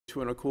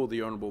And I call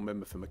the honourable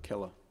member for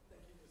McKellar.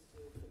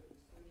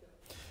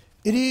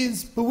 It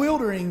is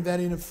bewildering that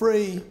in a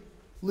free,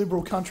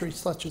 liberal country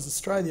such as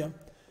Australia,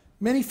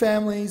 many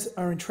families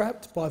are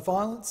entrapped by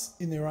violence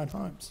in their own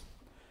homes.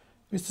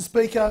 Mr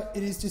Speaker,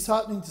 it is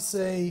disheartening to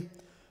see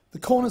the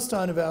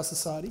cornerstone of our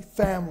society,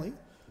 family,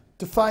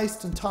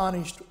 defaced and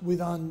tarnished with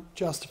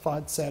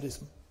unjustified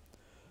sadism.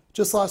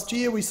 Just last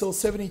year we saw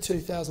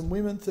 72,000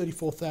 women,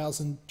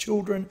 34,000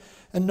 children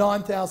and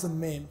 9,000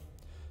 men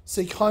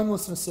seek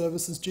homelessness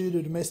services due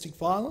to domestic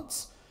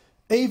violence.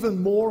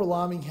 Even more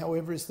alarming,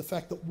 however, is the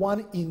fact that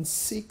 1 in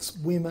 6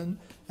 women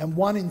and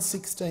 1 in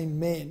 16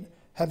 men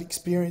have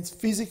experienced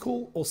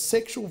physical or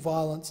sexual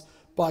violence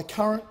by a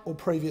current or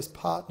previous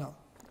partner.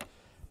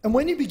 And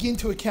when you begin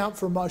to account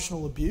for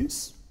emotional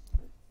abuse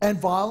and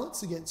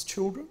violence against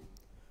children,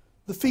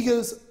 the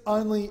figures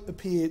only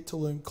appear to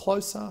loom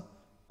closer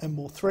and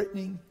more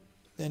threatening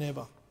than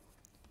ever.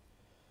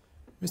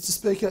 Mr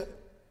Speaker,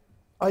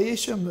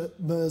 Aisha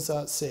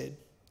Mirza said,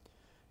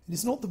 "It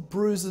is not the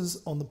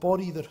bruises on the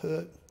body that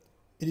hurt,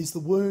 it is the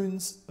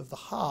wounds of the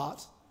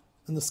heart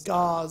and the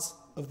scars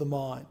of the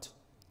mind."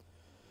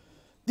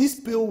 This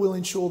bill will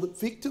ensure that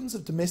victims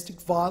of domestic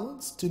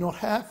violence do not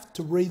have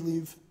to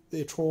relive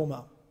their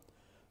trauma.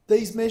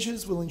 These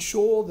measures will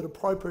ensure that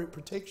appropriate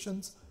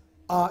protections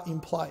are in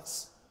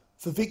place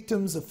for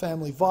victims of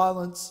family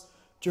violence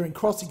during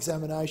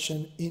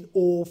cross-examination in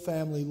all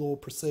family law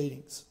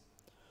proceedings.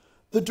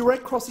 The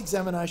direct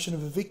cross-examination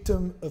of a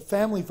victim of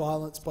family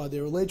violence by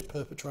their alleged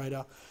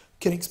perpetrator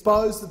can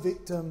expose the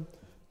victim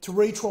to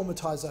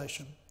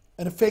re-traumatisation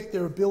and affect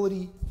their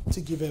ability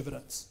to give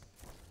evidence.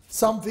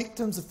 Some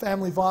victims of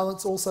family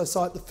violence also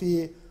cite the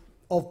fear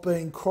of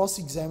being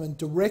cross-examined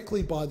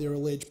directly by their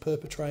alleged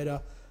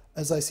perpetrator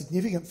as a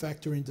significant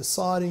factor in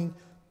deciding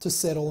to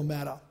settle a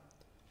matter,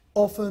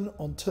 often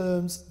on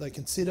terms they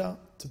consider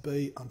to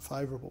be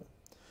unfavourable.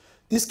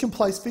 This can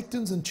place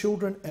victims and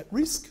children at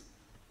risk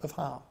of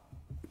harm.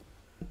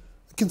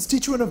 A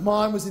constituent of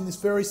mine was in this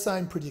very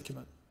same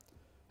predicament.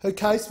 Her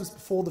case was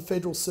before the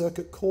Federal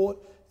Circuit Court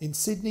in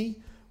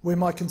Sydney, where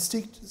my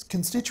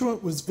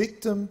constituent was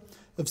victim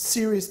of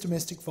serious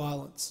domestic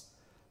violence.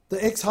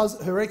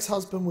 Her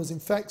ex-husband was in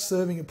fact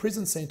serving a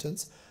prison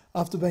sentence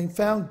after being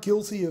found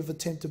guilty of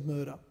attempted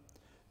murder.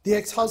 The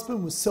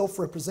ex-husband was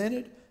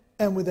self-represented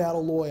and without a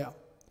lawyer,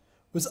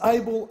 was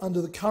able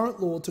under the current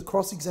law to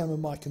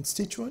cross-examine my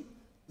constituent,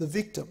 the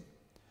victim.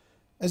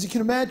 As you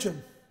can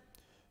imagine,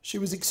 she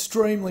was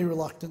extremely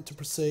reluctant to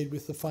proceed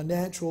with the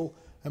financial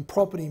and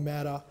property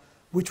matter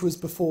which was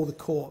before the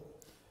court,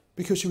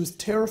 because she was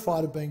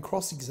terrified of being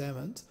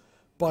cross-examined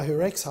by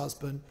her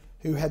ex-husband,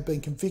 who had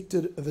been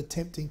convicted of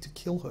attempting to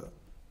kill her.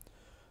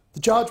 The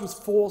judge was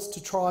forced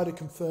to try to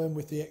confirm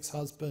with the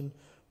ex-husband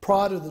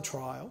prior to the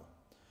trial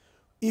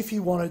if he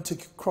wanted to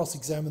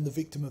cross-examine the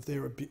victim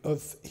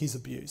of his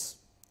abuse.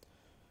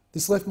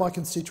 This left my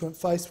constituent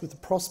faced with the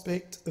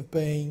prospect of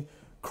being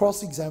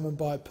cross-examined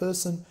by a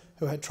person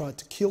who had tried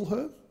to kill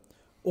her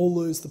or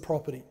lose the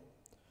property.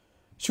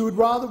 She would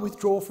rather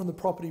withdraw from the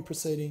property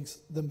proceedings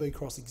than be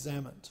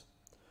cross-examined.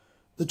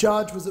 The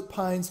judge was at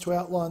pains to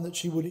outline that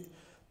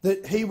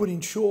he would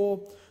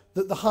ensure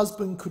that the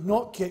husband could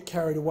not get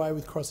carried away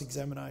with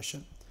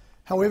cross-examination.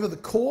 However, the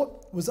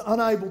court was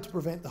unable to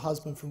prevent the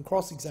husband from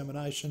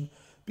cross-examination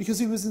because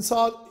he was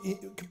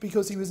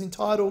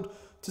entitled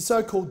to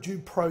so-called due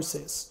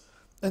process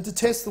and to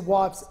test the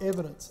wife's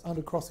evidence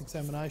under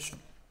cross-examination.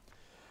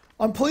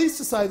 I'm pleased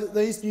to say that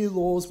these new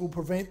laws will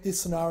prevent this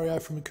scenario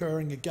from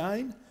occurring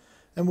again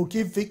and will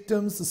give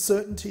victims the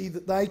certainty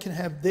that they can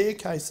have their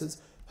cases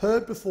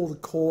heard before the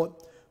court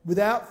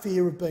without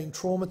fear of being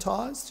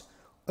traumatised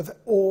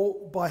or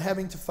by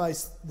having to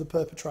face the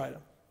perpetrator.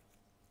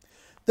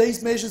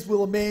 These measures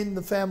will amend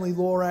the Family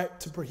Law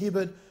Act to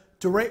prohibit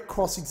direct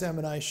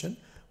cross-examination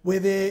where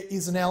there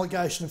is an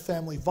allegation of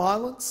family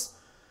violence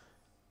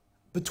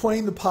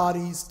between the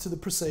parties to the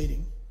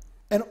proceeding,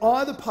 and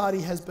either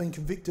party has been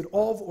convicted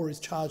of or is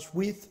charged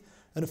with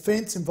an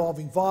offence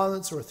involving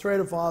violence or a threat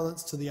of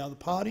violence to the other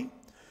party,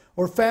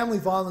 or a family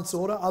violence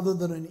order other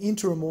than an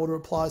interim order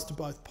applies to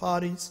both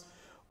parties,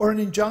 or an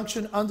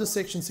injunction under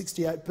Section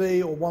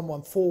 68B or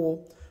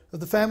 114 of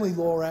the Family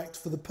Law Act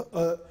for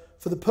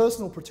the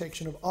personal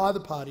protection of either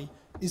party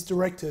is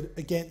directed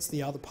against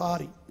the other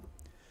party.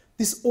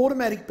 This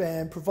automatic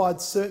ban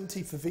provides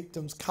certainty for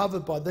victims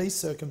covered by these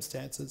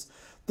circumstances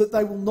that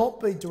they will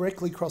not be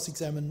directly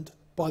cross-examined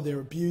by their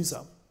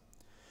abuser.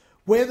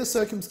 Where the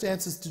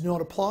circumstances do not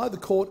apply, the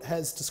court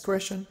has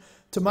discretion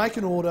to make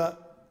an order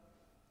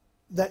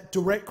that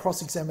direct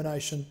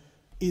cross-examination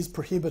is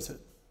prohibited.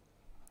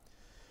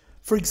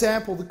 For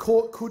example, the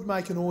court could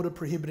make an order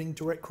prohibiting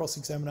direct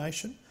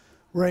cross-examination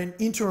where an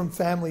interim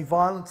family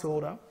violence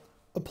order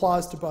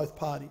applies to both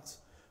parties,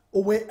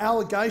 or where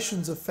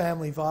allegations of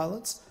family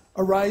violence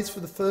are raised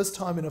for the first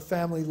time in a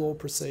family law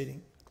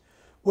proceeding.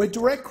 Where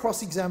direct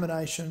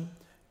cross-examination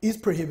is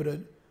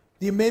prohibited,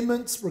 the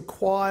amendments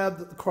require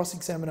that the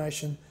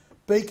cross-examination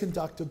be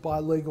conducted by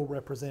a legal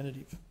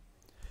representative.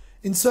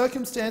 In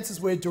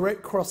circumstances where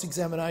direct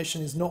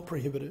cross-examination is not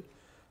prohibited,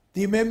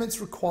 The amendments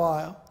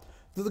require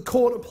that the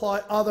court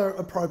apply other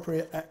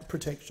appropriate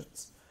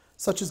protections,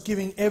 such as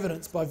giving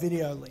evidence by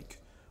video link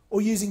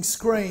or using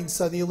screens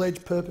so the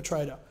alleged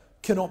perpetrator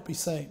cannot be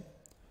seen.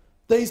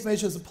 These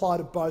measures apply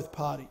to both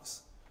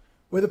parties.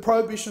 Where the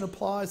prohibition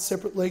applies,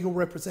 separate legal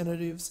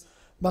representatives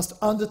must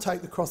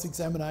undertake the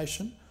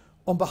cross-examination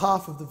on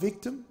behalf of the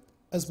victim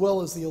as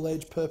well as the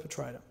alleged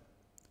perpetrator.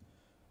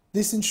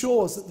 This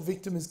ensures that the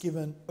victim is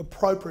given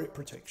appropriate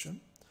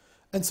protection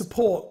and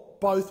support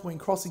both when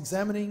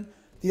cross-examining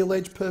the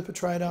alleged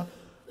perpetrator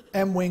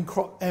and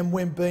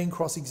when being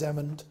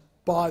cross-examined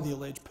by the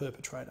alleged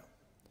perpetrator.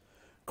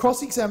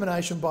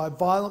 Cross-examination by a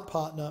violent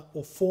partner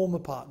or former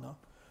partner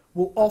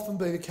will often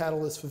be the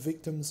catalyst for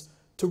victims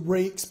to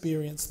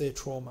re-experience their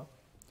trauma.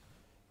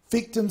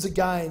 Victims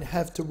again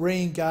have to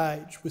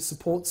re-engage with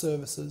support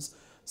services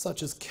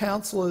such as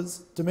counsellors,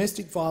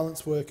 domestic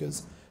violence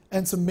workers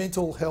and some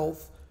mental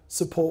health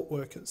support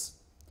workers.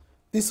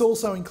 This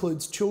also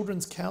includes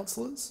children's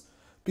counsellors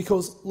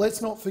because,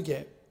 let's not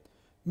forget,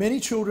 many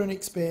children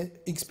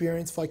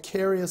experience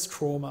vicarious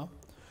trauma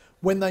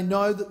when they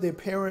know that their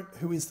parent,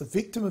 who is the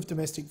victim of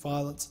domestic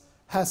violence,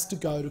 has to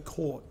go to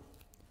court.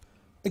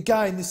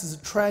 Again, this is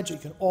a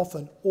tragic and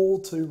often all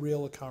too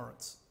real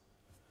occurrence.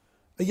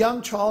 A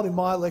young child in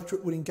my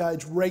electorate would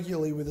engage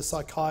regularly with a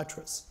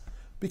psychiatrist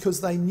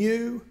because they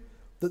knew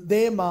that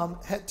their mum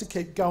had to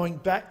keep going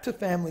back to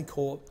family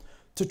court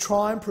to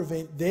try and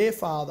prevent their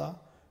father,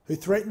 who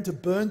threatened to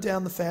burn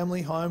down the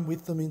family home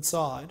with them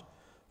inside,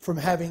 from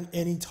having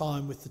any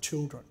time with the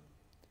children.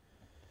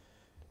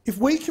 If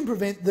we can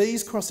prevent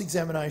these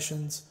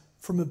cross-examinations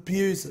from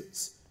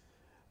abusers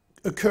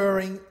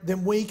occurring,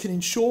 then we can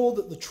ensure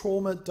that the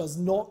trauma does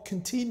not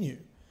continue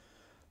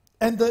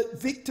and that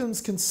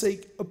victims can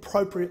seek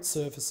appropriate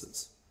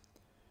services.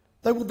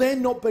 They will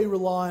then not be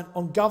reliant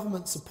on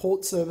government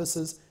support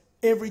services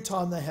every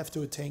time they have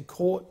to attend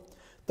court.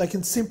 They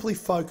can simply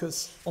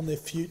focus on their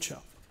future.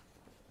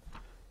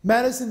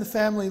 Matters in the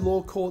family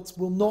law courts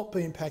will not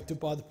be impacted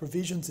by the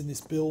provisions in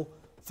this bill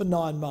for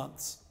 9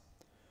 months.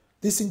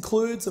 This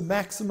includes a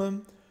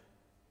maximum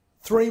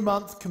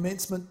 3-month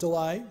commencement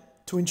delay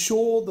to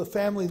ensure the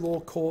family law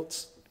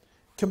courts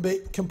can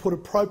put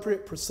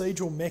appropriate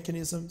procedural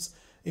mechanisms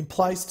in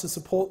place to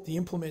support the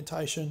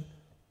implementation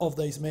of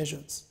these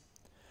measures.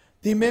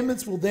 The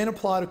amendments will then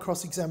apply to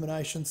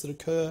cross-examinations that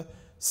occur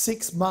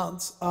 6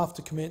 months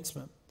after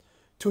commencement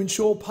to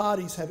ensure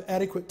parties have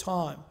adequate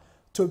time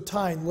to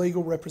obtain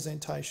legal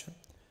representation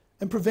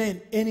and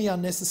prevent any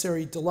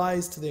unnecessary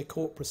delays to their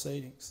court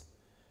proceedings.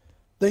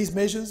 These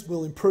measures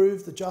will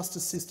improve the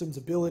justice system's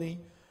ability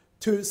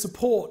to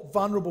support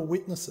vulnerable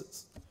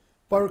witnesses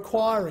by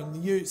requiring the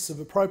use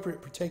of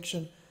appropriate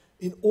protection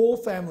in all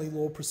family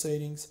law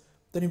proceedings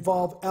that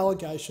involve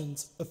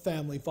allegations of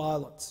family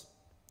violence.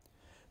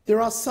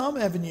 There are some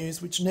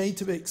avenues which need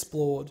to be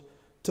explored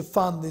to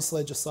fund this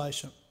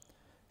legislation.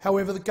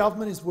 However, the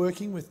government is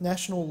working with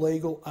National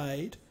Legal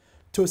Aid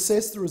to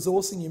assess the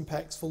resourcing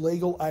impacts for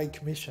legal aid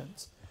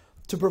commissions,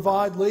 to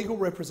provide legal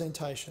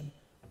representation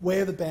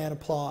where the ban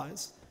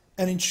applies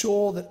and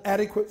ensure that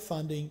adequate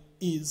funding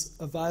is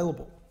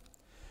available.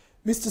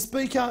 Mr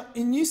Speaker,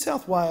 in New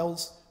South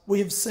Wales, we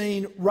have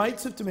seen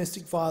rates of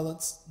domestic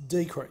violence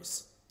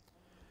decrease.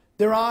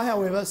 There are,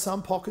 however,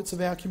 some pockets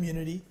of our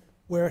community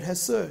where it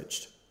has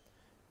surged,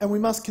 and we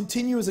must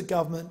continue as a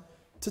government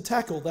to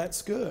tackle that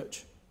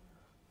scourge.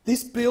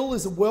 This bill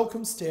is a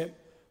welcome step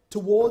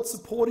towards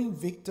supporting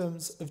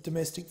victims of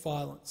domestic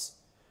violence.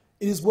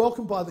 It is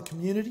welcomed by the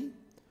community,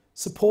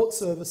 support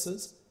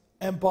services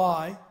and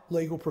by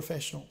legal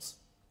professionals.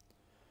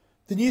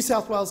 The New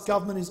South Wales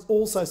Government is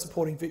also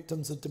supporting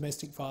victims of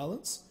domestic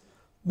violence,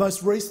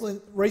 most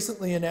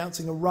recently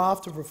announcing a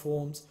raft of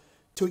reforms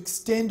to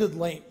extend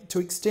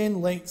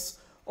lengths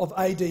of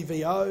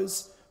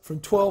ADVOs from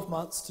 12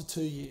 months to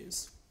 2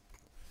 years.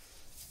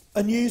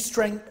 A new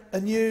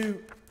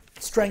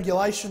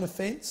strangulation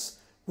offence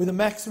with a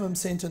maximum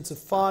sentence of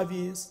 5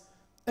 years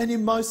and,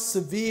 in most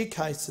severe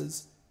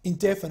cases,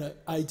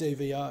 indefinite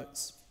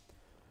ADVOs.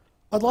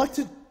 I'd like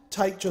to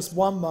take just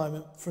one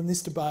moment from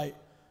this debate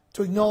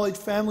to acknowledge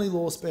family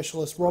law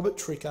specialist Robert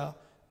Tricker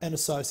and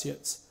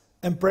Associates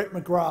and Brett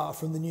McGrath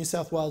from the New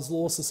South Wales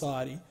Law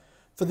Society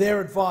for their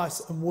advice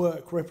and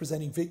work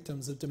representing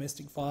victims of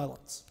domestic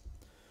violence.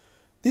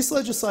 This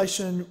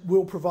legislation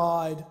will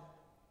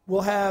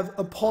have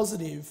a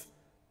positive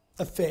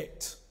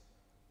effect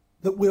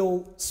that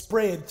will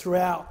spread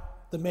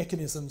throughout the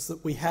mechanisms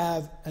that we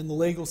have and the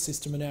legal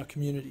system in our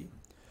community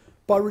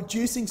by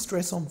reducing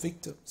stress on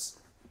victims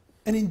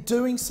and, in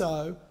doing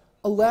so,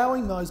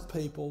 allowing those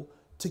people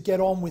to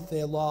get on with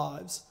their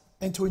lives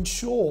and to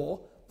ensure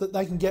that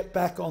they can get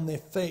back on their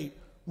feet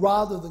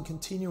rather than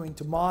continuing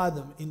to mire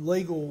them in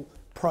legal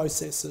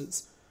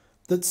processes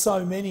that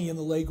so many in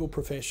the legal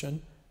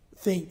profession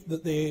think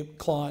that their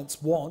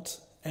clients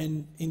want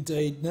and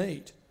indeed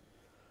need.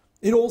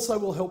 It also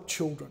will help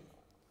children.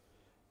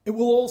 It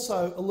will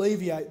also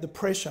alleviate the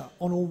pressure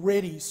on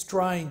already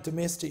strained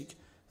domestic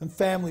and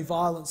family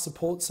violence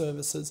support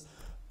services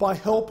by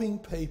helping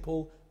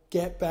people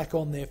get back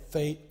on their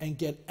feet and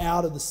get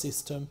out of the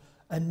system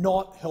and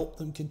not help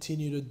them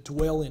continue to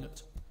dwell in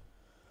it.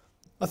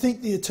 I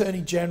think the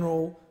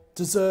Attorney-General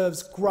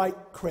deserves great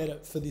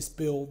credit for this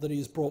bill that he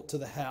has brought to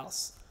the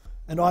House,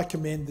 and I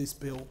commend this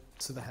bill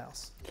to the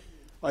House.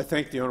 I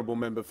thank the honourable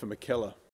member for Mackellar.